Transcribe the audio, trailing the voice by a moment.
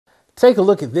Take a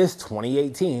look at this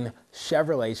 2018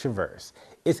 Chevrolet Traverse.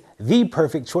 It's the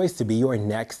perfect choice to be your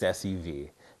next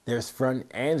SUV. There's front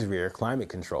and rear climate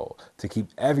control to keep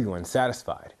everyone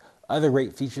satisfied. Other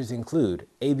great features include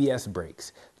ABS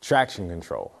brakes, traction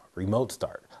control, remote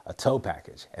start, a tow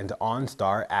package, and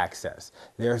OnStar access.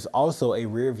 There's also a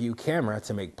rear view camera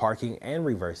to make parking and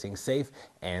reversing safe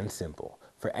and simple.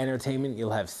 For entertainment, you'll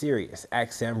have Sirius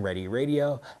XM ready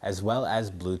radio as well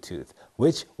as Bluetooth,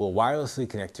 which will wirelessly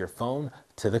connect your phone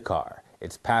to the car.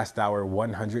 It's passed our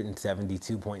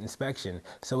 172-point inspection,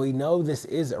 so we know this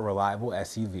is a reliable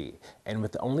SUV. And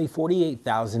with only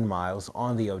 48,000 miles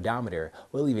on the odometer,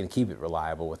 we'll even keep it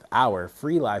reliable with our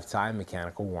free lifetime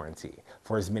mechanical warranty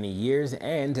for as many years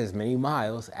and as many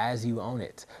miles as you own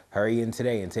it. Hurry in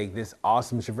today and take this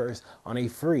awesome Traverse on a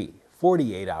free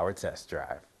 48-hour test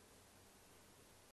drive.